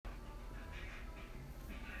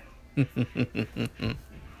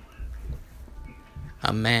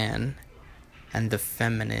A man and the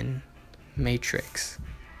feminine matrix.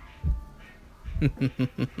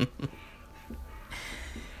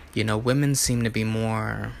 Women seem to be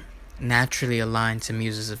more naturally aligned to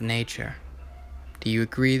muses of nature. Do you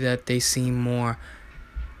agree that they seem more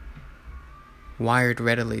wired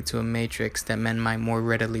readily to a matrix that men might more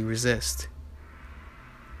readily resist?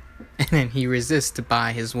 And then he resists to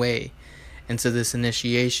buy his way into this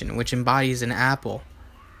initiation, which embodies an apple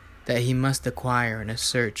that he must acquire in a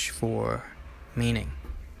search for meaning.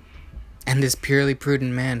 And this purely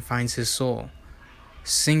prudent man finds his soul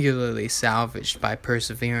singularly salvaged by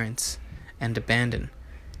perseverance and abandon.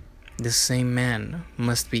 This same man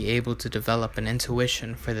must be able to develop an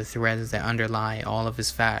intuition for the threads that underlie all of his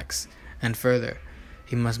facts, and further,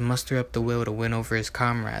 he must muster up the will to win over his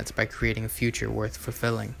comrades by creating a future worth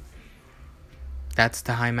fulfilling. That's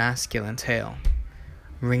the high masculine tale,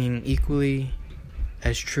 ringing equally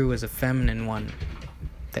as true as a feminine one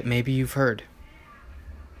that maybe you've heard.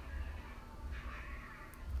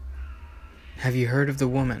 Have you heard of the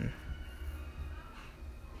woman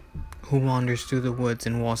who wanders through the woods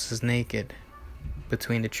and waltzes naked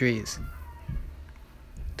between the trees?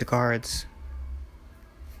 The guards.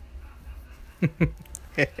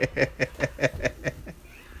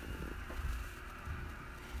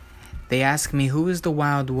 They ask me, who is the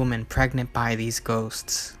wild woman pregnant by these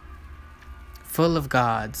ghosts? Full of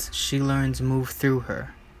gods, she learns move through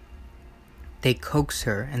her. They coax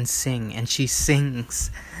her and sing, and she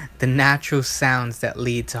sings the natural sounds that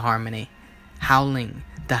lead to harmony, howling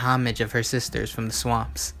the homage of her sisters from the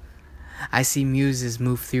swamps. I see muses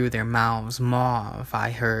move through their mouths, maw if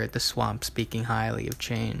I heard the swamp speaking highly of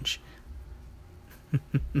change.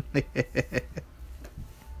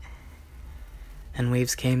 And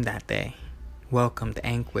waves came that day, welcomed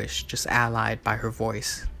anguish just allied by her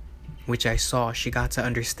voice, which I saw she got to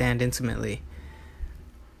understand intimately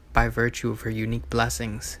by virtue of her unique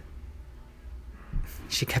blessings.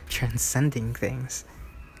 She kept transcending things,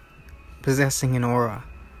 possessing an aura,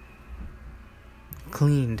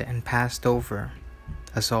 cleaned and passed over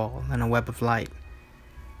us all in a web of light,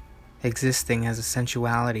 existing as a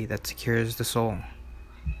sensuality that secures the soul.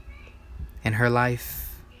 In her life,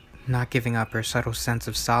 not giving up her subtle sense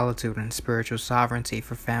of solitude and spiritual sovereignty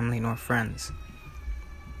for family nor friends.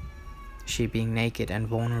 She being naked and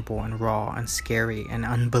vulnerable and raw and scary and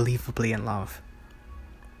unbelievably in love.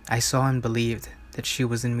 I saw and believed that she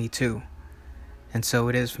was in me too, and so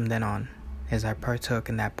it is from then on, as I partook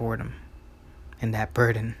in that boredom, in that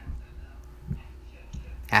burden.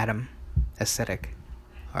 Adam, ascetic,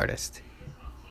 artist.